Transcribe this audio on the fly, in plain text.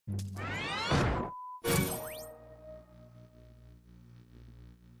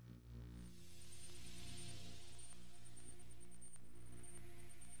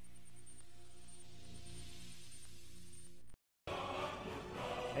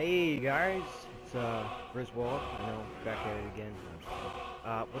Hey guys, it's Grizzwald. I know, back at it again.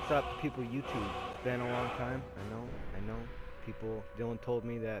 What's up, people? YouTube. It's been a long time. I know. People. Dylan told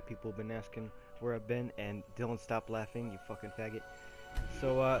me that people have been asking where I've been, and Dylan, stop laughing, you fucking faggot.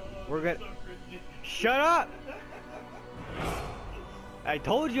 So we're gonna. Shut up! I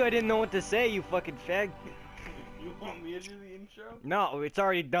told you I didn't know what to say, you fucking fag. You want me to do the intro? No, it's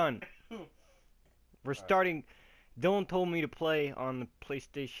already done. We're starting. Dylan told me to play on the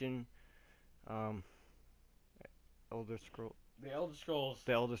PlayStation, Elder Scrolls. The Elder Scrolls.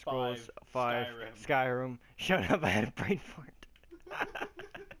 The Elder Scrolls 5 Skyrim. Skyrim. Shut up! I had a brain fart.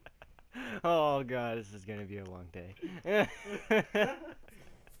 Oh god, this is gonna be a long day.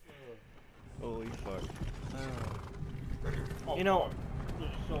 Holy fuck! Oh, you know, fuck. This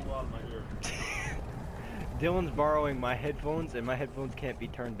is so loud in my ear. Dylan's borrowing my headphones, and my headphones can't be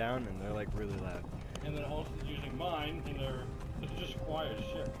turned down, and they're like really loud. And then Austin's using mine, and it's just quiet as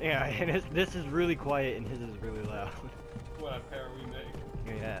shit. Yeah, and this is really quiet, and his is really loud. What a pair we make.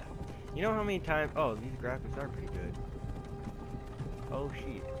 Yeah. You know how many times? Oh, these graphics are pretty good. Oh shit.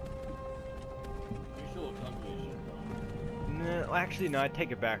 You still look ugly as shit, No, actually, no. I take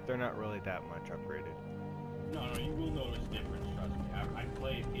it back. They're not really that much upgraded. No, you will notice difference, trust me. I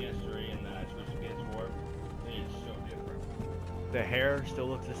played PS3 and then I switched to PS4. It is so different. The hair still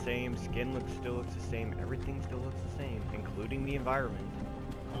looks the same. Skin still looks the same. Everything still looks the same, including the environment.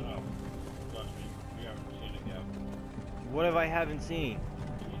 Oh no. Trust me, we haven't seen it yet. What have I haven't seen?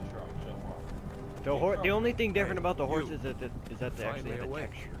 The intro so far. The only thing different about the horse is that they actually have a awake.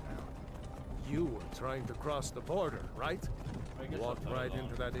 texture now. You were trying to cross the border, right? I guess Walked I'll right put it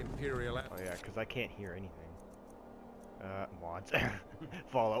into on. that Imperial... Oh yeah, because I can't hear anything. Mods.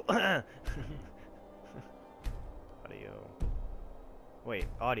 Follow. Audio. Wait,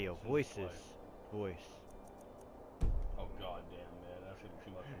 audio. Voices. Voice. Oh god damn, man, that's gonna be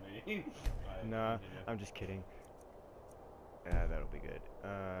too much for me. Alright, Nah, continue. I'm just kidding. That'll be good.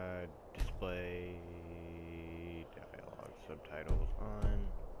 Display dialogue subtitles on.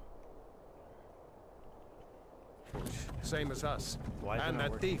 Same as us. Why is it And not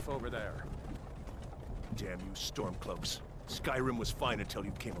that working? thief over there. Damn you, Stormcloaks. Skyrim was fine until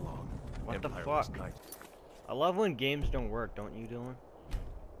you came along. What the Empire was fuck? nice. I love when games don't work, don't you, Dylan?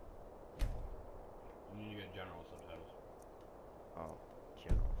 You need to get general subtitles. Oh,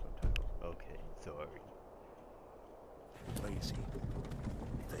 general subtitles. Okay, sorry. Lazy.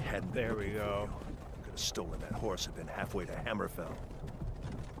 If they hadn't been There we looking for go. you, could have stolen that horse and been halfway to Hammerfell.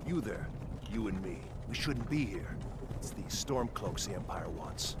 You there, you and me, we shouldn't be here. It's these Stormcloaks the Empire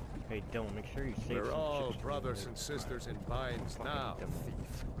wants. Hey, Dylan, make sure you save We're some all chips for brothers later. and sisters in binds Fucking now, dumb.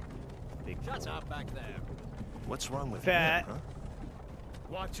 thief. Big Shut boy. up back there. What's wrong with Fat. him, huh?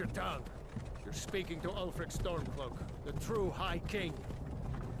 Watch your tongue. You're speaking to Ulfric Stormcloak, the true High King.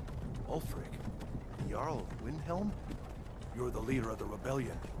 Ulfric? Jarl of Windhelm? You're the leader of the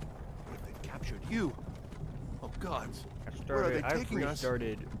rebellion. What if they've captured you? Oh gods. I've taking us?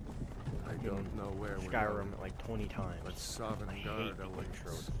 restarted I don't know where we're Skyrim going, like 20 times. but I Sovngarde hate the awaits.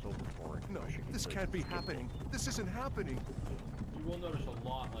 intro. It's so boring. No, I should this play can't be skip it. happening. This isn't happening. You will notice a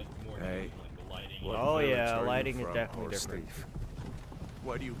lot, like, more Hey. things, like the lighting. What Oh, village yeah, are you lighting is from, definitely horse different. thief?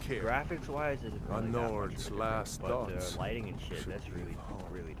 Why do you care? Graphics wise, it's really On not much Nord's different, last but thoughts lighting and shit, should that's be really, home.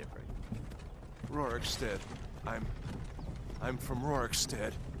 really different. Rorikstead. I'm from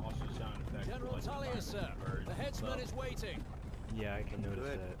Rorikstead. Also sound effects. General like Talia, the sir. birds The and headsman stuff. is waiting. Yeah, I can notice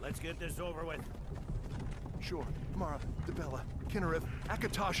Good. that. Let's get this over with. Sure. Mara, Debella, Kinnarev,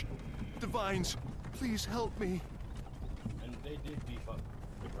 Akatosh, Divines, please help me. And they did beef up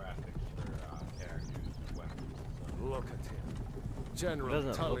the graphics for characters and weapons and stuff. Look at him. General Doesn't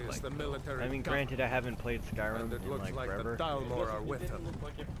look Tullius, like the though. military I mean, governor. granted, I haven't played Skyrim And it in looks like like forever. the Dalmor are with It them. didn't look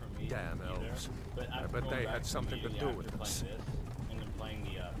like it for me Damn either, elves. But I after bet going they back had something to immediately do with after this. playing this, and then playing the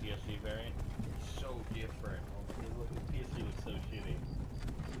PS3 variant, it's so different. The PS3 looks so shitty.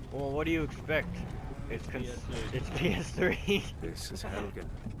 Well, what do you expect? It's PS3. it's PS3. This is Helgen.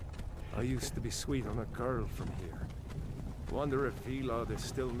 I used to be sweet on a girl from here. Wonder if Vilod is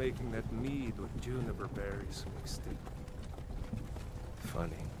still making that mead with juniper berries mixed in.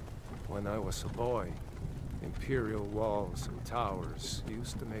 Funny. When I was a boy, imperial walls and towers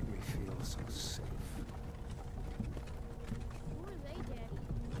used to make me feel so safe. Who are they, Daddy?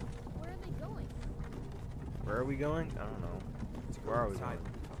 Where are they going? Where are we going? I don't know. Where are we going?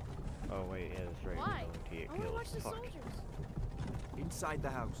 Oh wait, yeah, that's right. Why? We're going to get I want to killed. watch the Fuck. soldiers. Inside the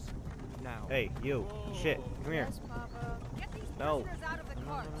house. Now. Hey, you. Shit, come here. Yes, Papa. Get these No. prisoners out of the No,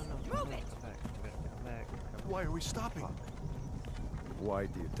 carts. no, Move it! Come back, come back. Why are we stopping? Why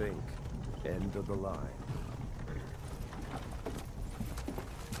do you think? End of the line.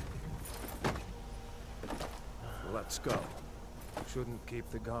 Let's go. Shouldn't keep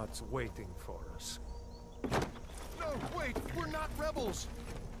the gods waiting for us. No, wait! We're not rebels!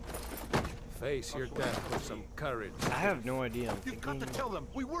 Face your death with some courage. I have no idea. I'm You've got to thinking- tell them!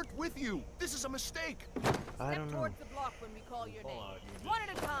 We weren't with you! This is a mistake! I Step don't know. towards the block when we call your Hold name. on, you One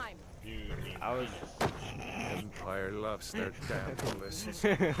at a time. Dude, I was. Empire loves their damn lists.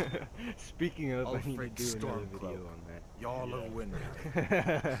 Speaking of, I need to Ulfric do another Stormcloak. video on Jarl Yeah. of Windhelm.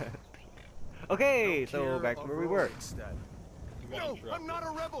 that. Okay, so back to where we were. No, I'm not a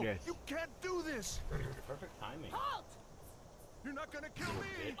rebel! Yes. You can't do this! Perfect timing. Halt! You're not gonna kill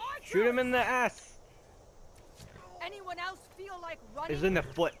me! Shoot him in the ass. Anyone else feel like running? Is in the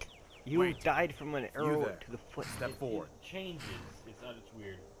foot. You Wait. died from an arrow there. to the foot. Step forward. It changes. It's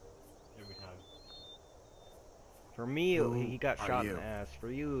weird. Every time. For me, Who he got are shot in you? the ass.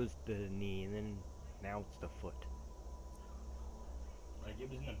 For you, it was the knee, and then now it's the foot. Like, it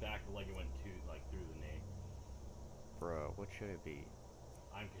was in the back, but like it went through the knee. Bro, what should it be?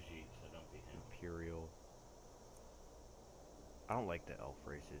 I'm Khajiit, so don't be him. Imperial. I don't like the elf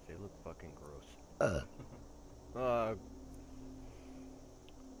races. They look fucking gross.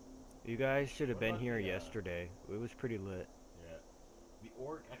 You guys should have What been about here the, yesterday. It was pretty lit. Yeah. The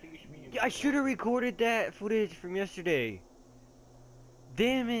orc, I think we should be. Yeah, I should have recorded that footage from yesterday.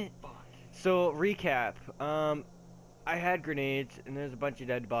 Damn it. So, recap. I had grenades, and there's a bunch of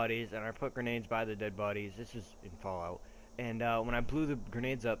dead bodies, and I put grenades by the dead bodies. This is in Fallout. And when I blew the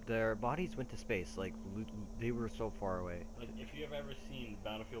grenades up, their bodies went to space. Like, they were so far away. Like, if you have ever seen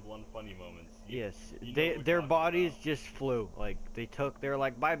Battlefield 1 funny moments. Yes, you know they what we're their talking bodies about. just flew. Like, they were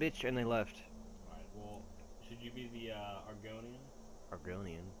like, bye bitch, and they left. Alright, well, should you be the Argonian?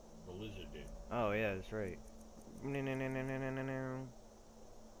 Argonian. The lizard dude. Oh yeah, that's right.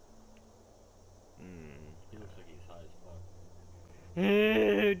 He looks like he's high as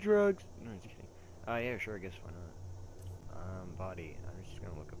fuck. Drugs. No, just kidding. Yeah, sure. I guess why not. Body. I'm just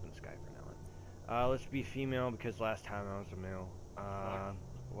gonna look up in the sky for now on. Let's be female because last time I was a male.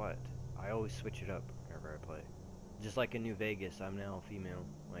 What? I always switch it up whenever I play. Just like in New Vegas, I'm now female.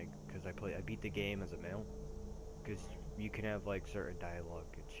 Like, cause I beat the game as a male. Cause you can have like certain dialogue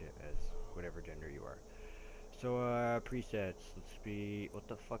and shit as whatever gender you are. So presets. Let's be. What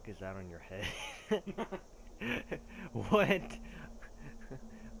the fuck is that on your head? What?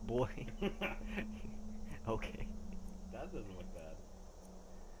 Boy. Okay. That doesn't look bad.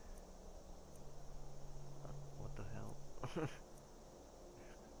 What the hell?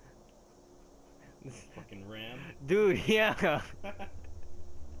 Fucking ram. Dude, yeah.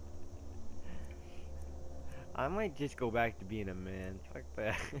 I might just go back to being a man. Fuck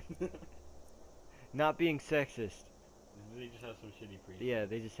that. Not being sexist. They just have some shitty priests. Yeah,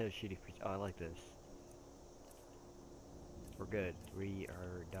 they just have shitty priests. Oh, I like this. We're good. We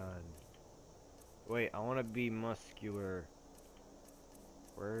are done. Wait, I want to be muscular.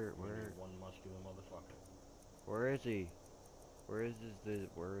 Where One muscular motherfucker. is he? Where is the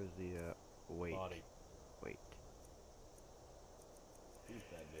weight? Body. Wait. Beat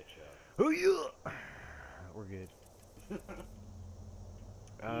that bitch up. Oh yeah. We're good. You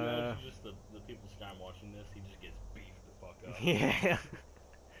imagine just the people Skyrim watching this, he just gets beefed the fuck up. Yeah.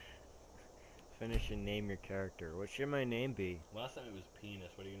 Finish and name your character. What should my name be? Last time it was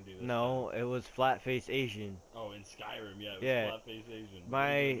penis, what are you gonna do this No, time? it was flat face Asian. Oh, in Skyrim, yeah, it was Yeah. flat face Asian. What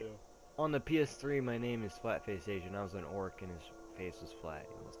My- are you gonna do? On the PS3, my name is flat face Asian. I was an orc and his face was flat.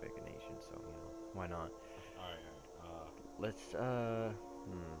 He looks like an Asian, so you know, why not? Alright, Let's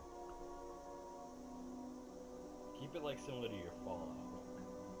keep it like similar to your Fallout.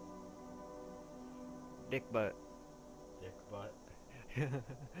 Dick butt. Dick butt.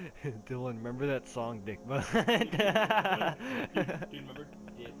 Dylan, remember that song, Dick butt? Dude, remember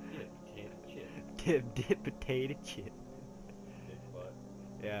dip, potato chip. Dip potato chip. Dick butt.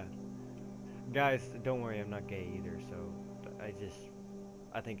 Yeah. Guys, don't worry, I'm not gay either, so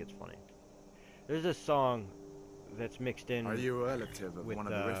I think it's funny. There's a song that's mixed in Are you a relative of with one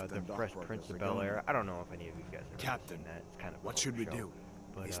of the Rift the and Fresh Dark Prince of Workers, Bel Air. Argonian? I don't know if any of you guys have Captain, seen that. It's kind of a What cool should we show, do?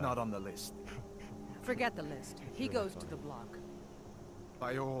 but, He's not on the list. Forget the list. He really goes to funny. the block.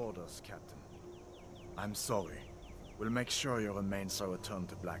 By your orders, Captain. I'm sorry. We'll make sure your remains are returned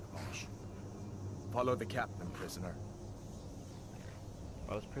to Black Marsh. Follow the captain, prisoner.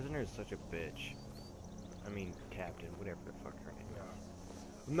 Oh, this prisoner is such a bitch. I mean, captain, whatever the fuck her name is.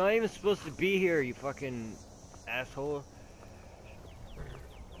 I'm not even supposed to be here, you fucking asshole.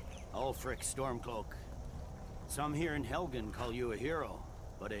 Ulfric Stormcloak. Some here in Helgen call you a hero,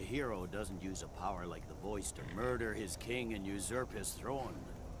 but a hero doesn't use a power like the voice to murder his king and usurp his throne.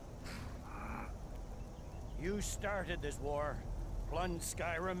 You started this war, plunged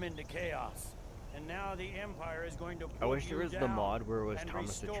Skyrim into chaos. and now the Empire is going to put I wish there you was the down mod where it was and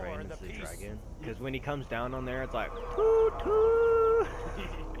Thomas the restore Train the as the peace. dragon. Because when he comes down on there, it's like toot toot.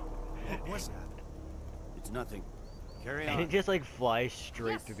 What was that? It's nothing. Carry And on. it just like flies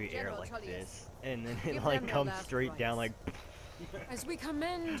straight Yes, through the air General like Tullius. this, and then Give it like them their comes last straight down like. rites. As we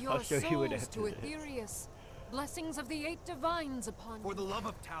commend I'll your show you what souls to after this. Aetherius, blessings of the 8 divines upon For you. the love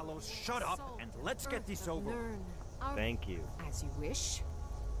of Talos, shut up Soul, and let's get earth this of over. Nirn, our- Thank you. As you wish.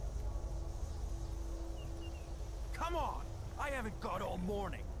 Come on! I haven't got all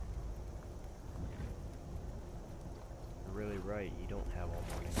morning. You're really right. You don't have all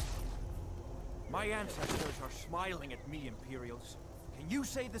morning. My ancestors are smiling at me, Imperials. Can you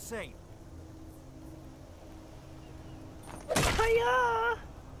say the same? Hiya!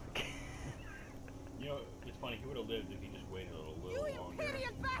 You know, it's funny, he would have lived if he just waited a little longer.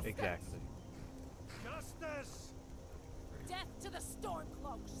 Idiot bastards! Exactly. Justice! Death to the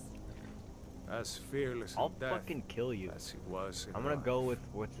Stormcloaks! As fearless I'll in death fucking kill you. as he was in I'm gonna life. go with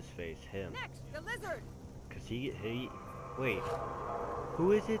what's his face, him, Next, the lizard! cause he. Wait,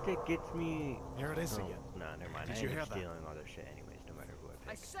 who is it that gets me? Here it is Oh, again. nah, never mind. Did I you end hear up that? stealing all their shit anyways, no matter who I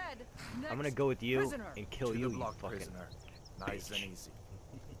I pick. said, next, I'm gonna go with you prisoner. and kill To you, the you block, fucking. prisoner. Nice bitch. and easy.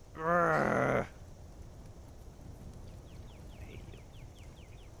 Grrr. I hate you.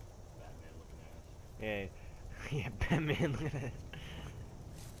 Batman looking ass. Yeah, yeah, Batman. Look at that.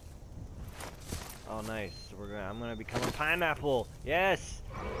 Oh, nice. So I'm gonna become a pineapple. Yes.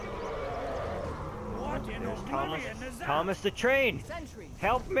 What in There's Thomas. oblivion is that? Thomas the Train. Sentries.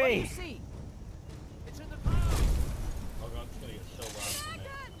 Help What do you me. see? It's in the clouds. Oh god, it's gonna get so loud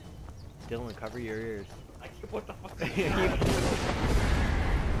for me. Dylan, cover your ears. I can't, what the fuck? you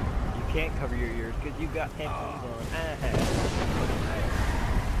can't cover your ears because you got headphones on.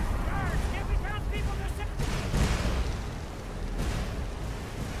 If we count people, there's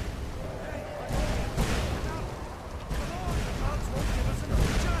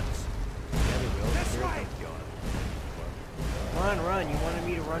Yeah, they will. This They're way. like, Come on, run. You wanted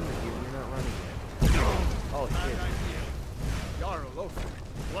me to run with you. You're not running yet. Oh, shit. Jarl, look.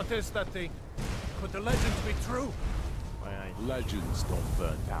 What is that thing? Could the legends be true? My eyes. Legends don't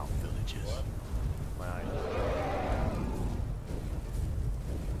burn down villages. My eyes.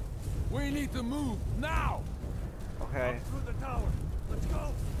 We need to move now. Okay. Through the tower. Let's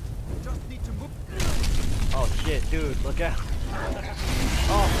go. Just need to move. Oh, shit, dude. Look out.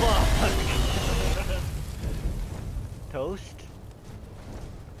 Oh, fuck. Toast?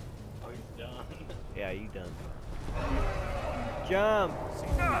 Oh, he's done. Yeah, you done. Jump!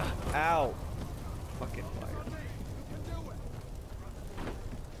 Ow! Fucking fire.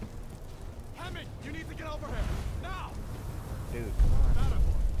 Hammond, you need to get over here. Now! Dude,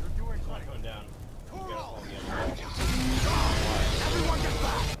 You're doing It's not great. going down. We gotta Toro! fall together. Everyone get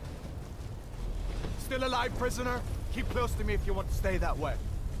back! Still alive, prisoner? Keep close to me if you want to stay that way.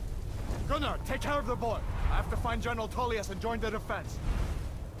 Gunnar, take care of the boy. I have to find General Tullius and join the defense.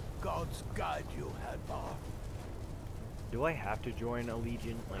 Gods guide you, Hadvar. do I have to join a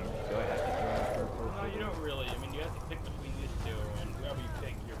legion? Like, do I have to join a third No, person? you don't really. I mean, you have to pick between these two, and whoever you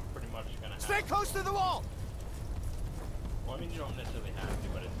pick, you're pretty much gonna have. Stay close to the wall! Well, I mean, you don't necessarily have to,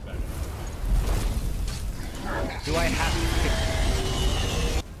 but it's better. Do I have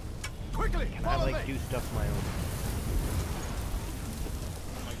to Quickly, Can I, follow like, me! do stuff my own?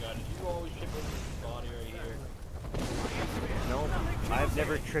 Oh my god, did you always trip over this body right here? No, I've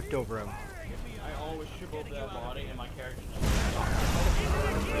never tripped over him. I always trip over that body, and my character just...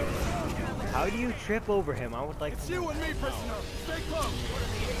 How do you trip over him? I would like It's to you know. and me, prisoner! Stay close! What of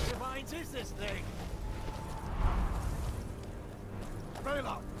the 8 divines is this thing?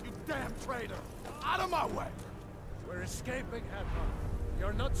 Rayla, you damn traitor! Out of my way! We're escaping, Hadvar.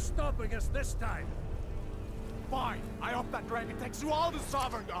 You're not stopping us this time. Fine, I hope that dragon takes you all to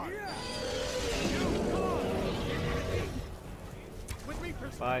Sovereign Guard! With me,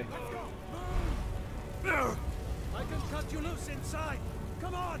 prisoner! Bye. I can cut you loose inside.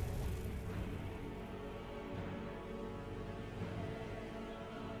 Come on.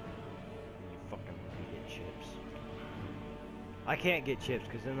 You fucking get chips. I can't get chips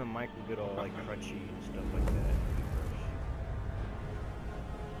because then the mic will get all like crunchy and stuff like that.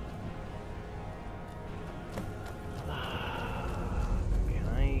 Can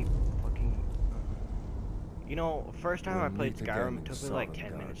I fucking? You know, first time I We'll played meet again Skyrim, in it took me like 10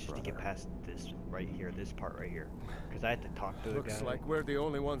 Sovngarde, minutes just to get brother. past this right here, this part right here, because I had to talk to a guy. Looks like we're the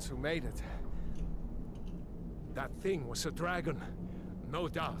only ones who made it. That thing was a dragon, no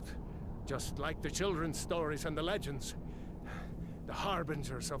doubt. Just like the children's stories and the legends. The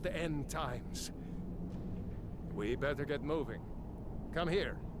harbingers of the end times. We better get moving. Come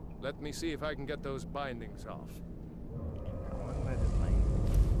here. Let me see if I can get those bindings off.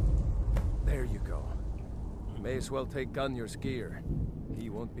 There you go. May as well take Gunyar's gear. He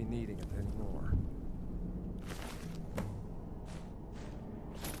won't be needing it anymore.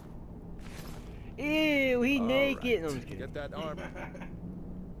 Ew, he naked. No, I'm just Right. kidding. Get that armor.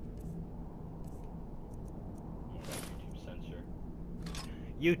 YouTube censor.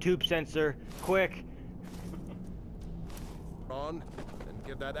 YouTube censor, quick. On, and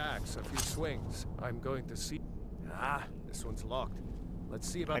give that axe a few swings. I'm going to see. Ah, this one's locked. Let's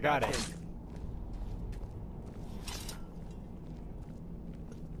see about I got that it. gate.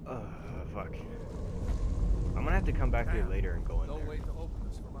 Fuck. I'm gonna have to come back here later and go in No there. way to open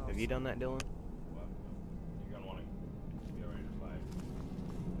this from outside. Have you done that, Dylan? What? You're gonna want to get ready to fight.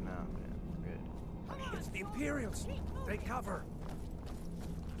 No, man. We're good. It's the Imperials. Take cover.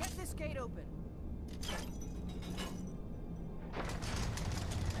 Get this gate open.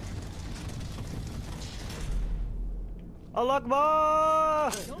 Allah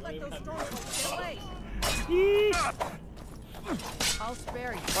Akbar! Don't let those stormcloaks get away. Yeet! I'll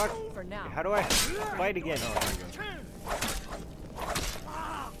spare you Fuck. for now. How do I fight again? Oh, there we go.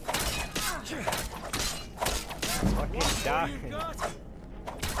 Fucking die.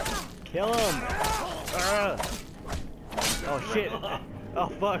 Kill him! Oh shit! Oh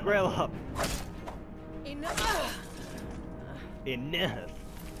fuck, rail up! Enough. Enough!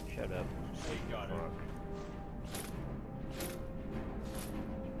 Shut up. So you got it. Fuck.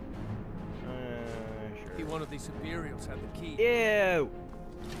 Maybe one of these Imperials had the key. Ew!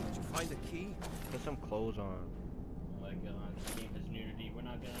 Did you find the key? Put some clothes on. Oh my god, keep his nudity. We're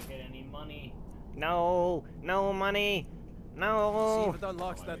not gonna get any money. No! No money! See No! if it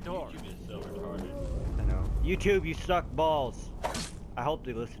unlocks that door. YouTube is so retarded. I know. YouTube, you suck balls. I hope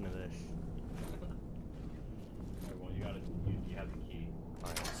they listen to this. Alright, well, you have the key.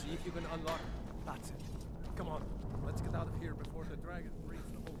 See if you can unlock. That's it. Come on, let's get out of here before the dragon brings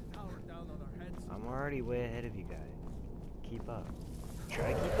the whole tower down on our heads. I'm already way ahead of you guys. Keep up.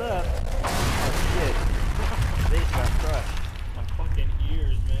 Try to keep up. Oh shit. They just got crushed. My fucking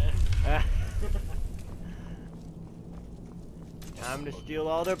ears, man. Time to steal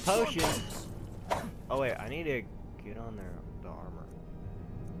all their potions. Oh wait, I need to get on the armor.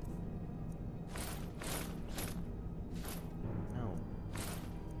 No.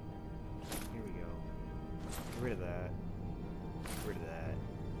 Here we go. Get rid of that. Get rid of that.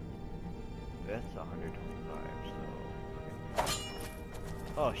 That's 125, so... Okay.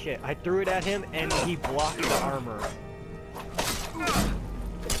 Oh shit, I threw it at him and he blocked the armor.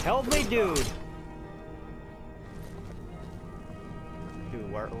 Help me, dude!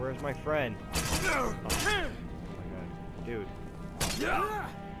 Dude, where's my friend? Oh my god. Dude.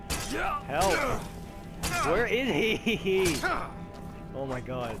 Help! Where is he? Oh my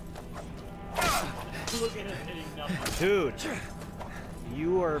god. Look at him hitting nothing. Dude!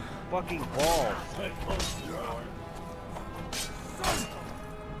 You are fucking balls.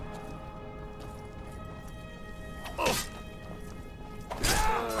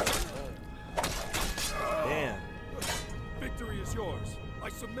 Damn. Victory is yours. I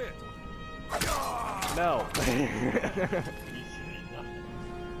submit. No. He's hitting nothing.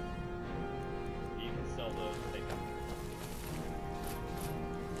 You can sell those, take them.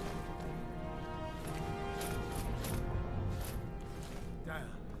 Damn,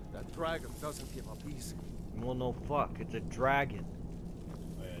 that dragon doesn't give up easy. Well, no fuck. It's a dragon.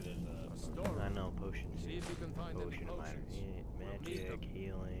 Oh yeah, there's A storm. I know, potions. See if you can find any Potion of potions. magic,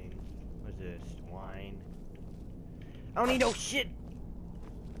 healing. What's this? Wine. I don't need no shit!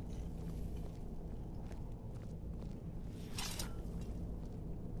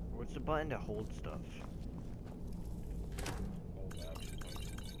 What's the button to hold stuff?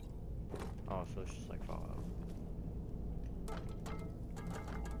 Oh, so it's just like Fallout.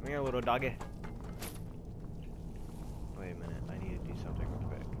 Come here, little doggy. Wait a minute, I need to do something real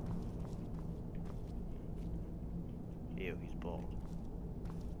quick. Ew, he's bald.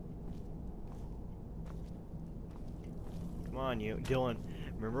 Come on, you. Dylan,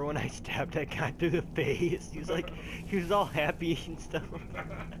 remember when I stabbed that guy through the face? He was like, he was all happy and stuff.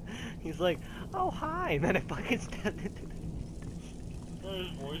 He's like, oh, hi. And then I fucking stabbed him through the His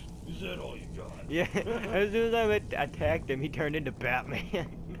voice. Is that all you got? Yeah, as soon as I attacked him, he turned into Batman.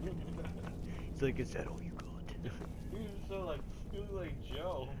 He's like, is that all you got? He was so like, he was like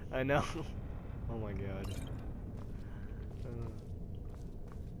Joe. I know. Oh my god.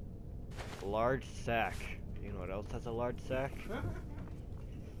 Large sack. You know what else has a large sack?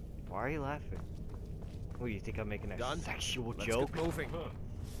 Why are you laughing? What, do you think I'm making a sexual Let's joke? get moving.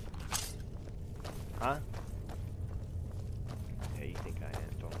 Huh? Yeah, you think I am,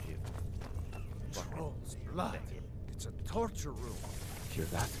 don't you? Fucking Troll's blood. second. It's a torture room. Hear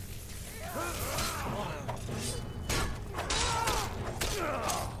that?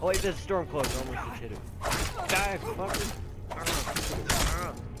 Oh wait, there's a storm close. I almost just hit him. Die, fucker.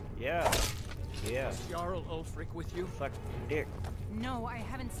 Yeah. Yeah. Is Jarl Ulfric with you? Suck dick. No, I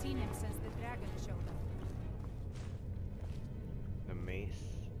haven't seen him since the dragon showed up. The mace.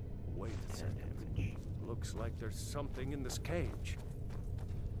 Wait a 10 second. damage. Looks like there's something in this cage.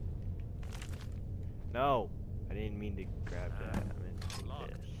 No! I didn't mean to grab that. I meant to do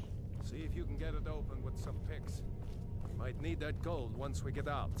Locked. this. See if you can get it open with some picks. We might need that gold once we get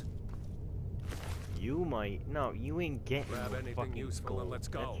out. You might. No, you ain't getting Grab no anything fucking useful gold. and let's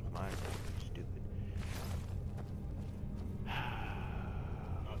go. That's my stupid.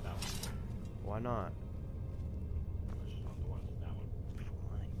 Not that one. Why not? That's just not the one. That one.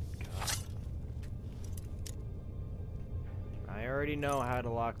 My God. I already know how to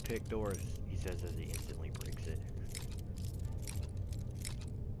lockpick doors, he says as he instantly breaks it.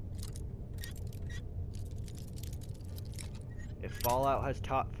 If Fallout has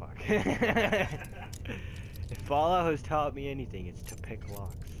taught if Fallout has taught me anything, it's to pick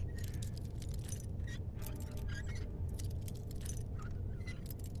locks.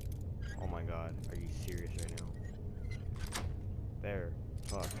 Oh my God, are you serious right now? There,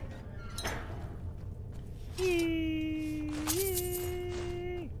 fuck.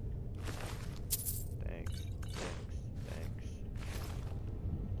 Thanks.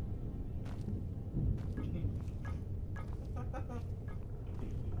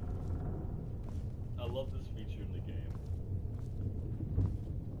 I love this feature in the game.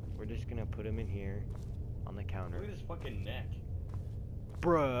 We're just gonna put him in here on the counter. Look at his fucking neck.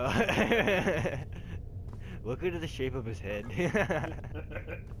 Bruh. Look at the shape of his head.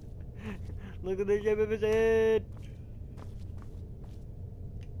 Look at the shape of his head.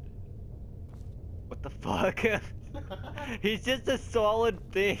 What the fuck? He's just a solid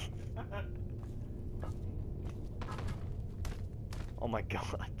thing. Oh my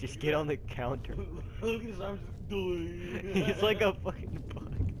God, just get on the counter. Look at his arms doing. He's like a fucking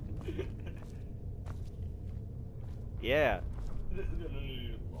bug. Yeah.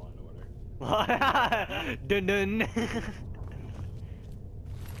 Law and Order. Dun dun.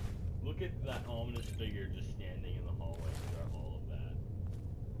 Look at that ominous figure just standing in the hallway throughout all of that.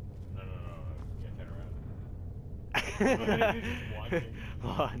 No. Yeah, turn around. You're just watching.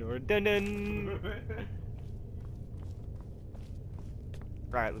 Law and Order. Dun dun.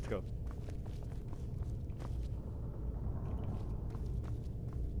 Alright, let's go.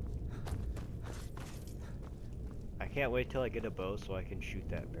 I can't wait till I get a bow so I can shoot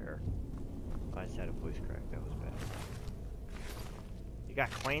that bear. I just had a voice crack, that was bad. You got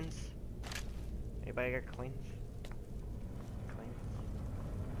coins? Anybody got coins? Coins?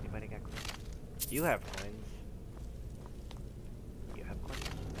 Anybody got coins? You have coins. You have coins?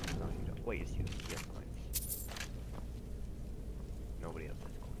 No, you don't. Wait, yes, you have coins. Nobody else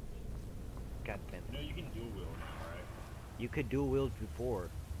has coins. God damn it. No, you can dual wield now, right? You could dual wield before.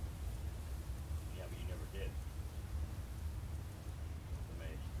 Yeah, but you never did. The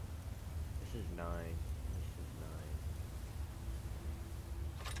mace. This is 9. This is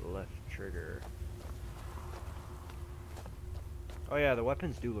 9. Left trigger. Oh yeah, the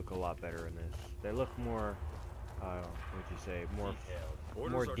weapons do look a lot better in this. They look more, what'd you say, more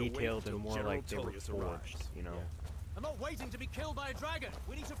detailed and more like they were forged, you know? I'm not waiting to be killed by a dragon.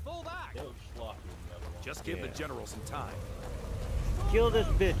 We need to fall back. They look sloppy in the other one. Just give the general some time. Kill this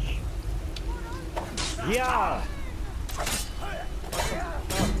bitch! Yeah!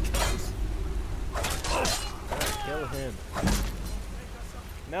 Kill him.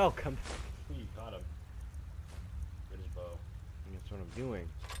 No, come. You got him. Get his bow. That's what I'm doing.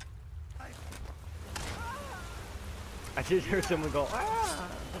 I just heard someone go, ah!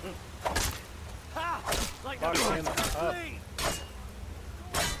 Fuck him up.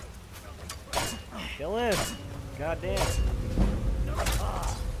 Kill him! God damn.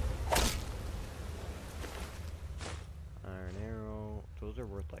 Iron arrow. Those are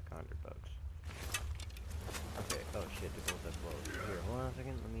worth like $100. Okay, oh shit, the gold has low. Here, hold on a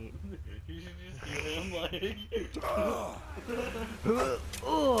second, let me... You should just hear him like...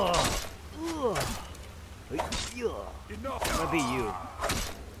 I'm gonna be you.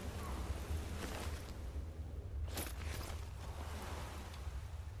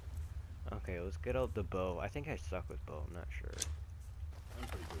 Okay, let's get out the bow. I think I suck with bow, I'm not sure. I'm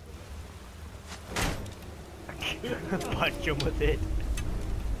pretty good with that. I can't punch him with it.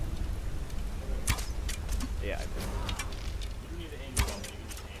 Yeah, I think. You need to aim well, you can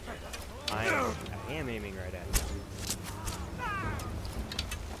just aim right at him. I am aiming right at him.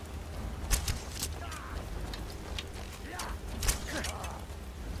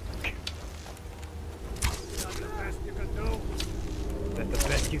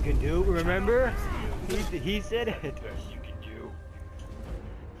 he said it. Best you can do.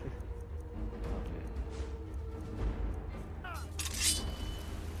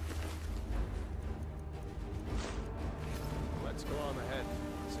 Let's go on ahead.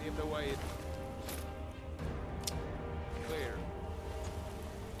 See if the way it... Clear.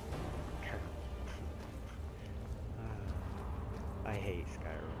 I hate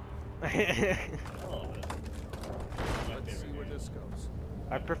Skyrim. Let's see where this goes.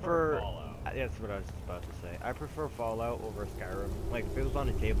 I prefer. That's what I was about to say. I prefer Fallout over Skyrim. Like, if it was on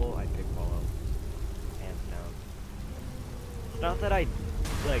the table, I'd pick Fallout. Hands down. It's not that I,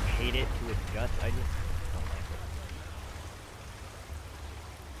 like, hate it to its guts, I just don't like it.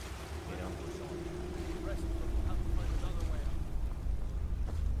 You know?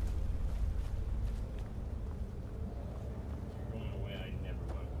 Going away, I never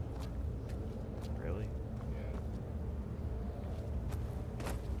went. Really? Yeah.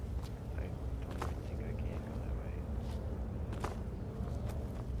 I don't even think I can go that way.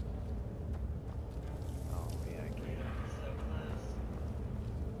 Oh, yeah, I can.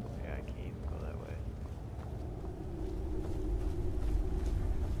 Yeah, I can't even go that way.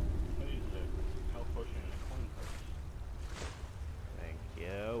 I use the health potion and a coin purse. Thank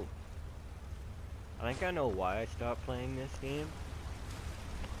you. I think I know why I stopped playing this game.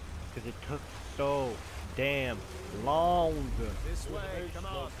 Because it took so damn long. This way, come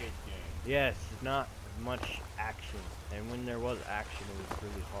on. Yes, not much action. And when there was action, it was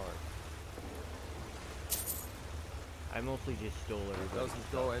really hard. I mostly just stole everybody's Doesn't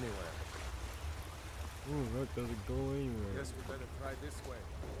stuff. go anywhere. Ooh, that doesn't go anywhere. Guess we better try this way.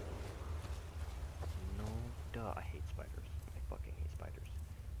 No, duh. I hate spiders. I fucking hate spiders.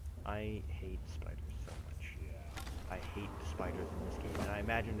 I hate spiders so much. Yeah. I hate the spiders in this game, and I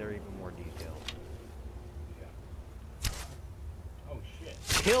imagine they're even more detailed. Yeah. Oh shit.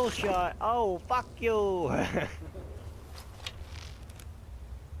 Kill shot! Oh, fuck you!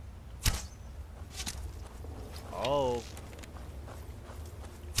 Oh.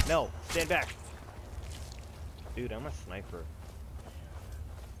 No, stand back. Dude, I'm a sniper.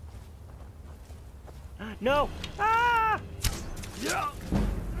 No! Ah! Yeah!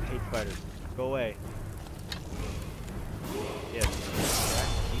 I hate spiders. Go away. Yes.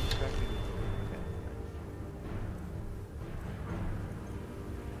 Keep tracking.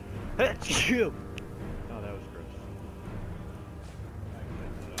 Okay. Achoo! Oh, that was gross.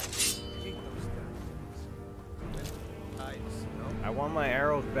 Hate those things. Nice, no? I want my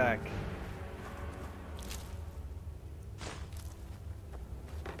arrows back.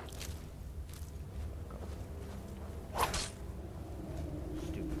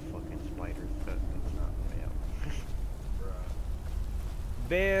 Stupid fucking spiders. That's not way out.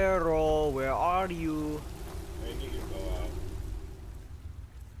 Barrel, where are you? I need to go out.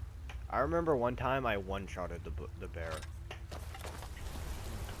 I remember one time I one-shotted the bear.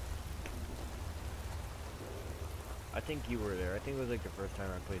 I think you were there. I think it was like the first time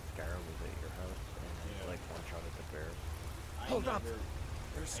I played Skyrim was at your house, and I like one-shotted the bear. Hold up. Never,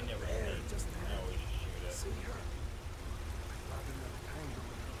 There's I some never bear did. just I there. always shoot it. See her? Rather than tangle.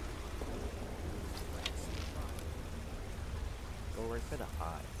 Go right for the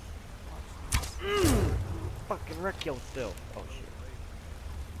eyes. Fucking wreck you still. Oh shit.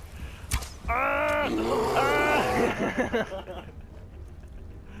 Ah! Ah!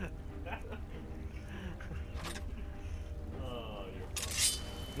 Oh, you're fun.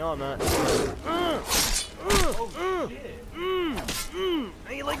 No, I'm not. Oh shit.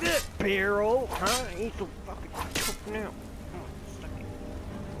 How you like that, barrel? Huh? I ain't so fucking cooked now. Oh, stuck it.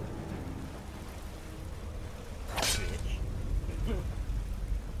 Bitch.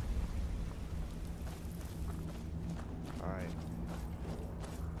 Alright.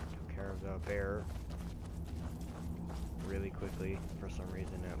 Took care of the bear really quickly. For some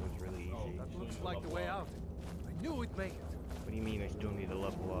reason, that was really easy. That looks like the way out. I knew we'd make it. What do you mean I still need to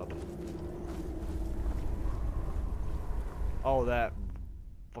level up? Oh, that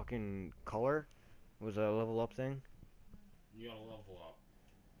fucking color was a level up thing? You gotta level up.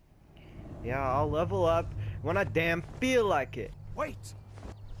 Yeah, I'll level up when I damn feel like it. Wait!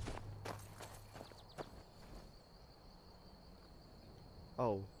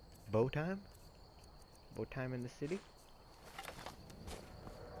 Oh, bow time? Bow time in the city?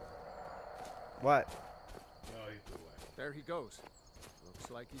 What? No, he's away. There he goes. Looks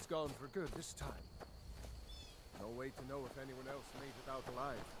like he's gone for good this time. No way to know if anyone else made it out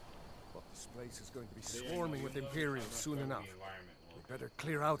alive. But this place is going to be swarming with Imperials soon enough. We better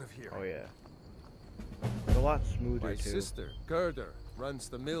clear out of here. Oh yeah. It's a lot smoother My too. sister, Gerda, runs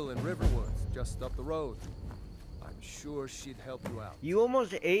the mill in Riverwood, just up the road. I'm sure she'd help you out. You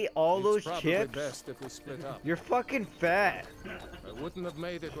almost ate all those It's probably chips? best if we split up. You're fucking fat. I wouldn't have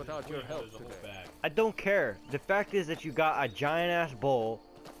made it without your help There's a whole today. bag. I don't care. The fact is that you got a giant ass bowl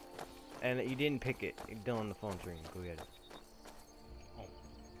and that you didn't pick it. Dylan, the phone's ringing. Go get it. Oh.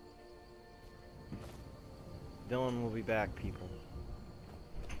 Dylan will be back, people.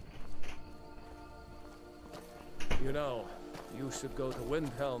 You know, you should go to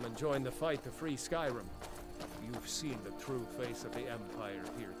Windhelm and join the fight to free Skyrim. You've seen the true face of the Empire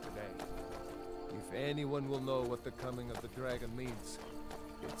here today. If anyone will know what the coming of the dragon means,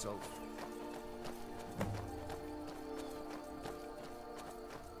 it's over.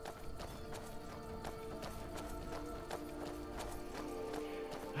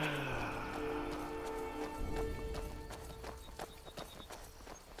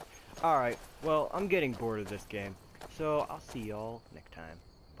 Alright, well, I'm getting bored of this game. So, I'll see y'all next time.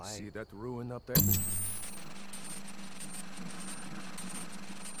 Bye. See that ruin up there?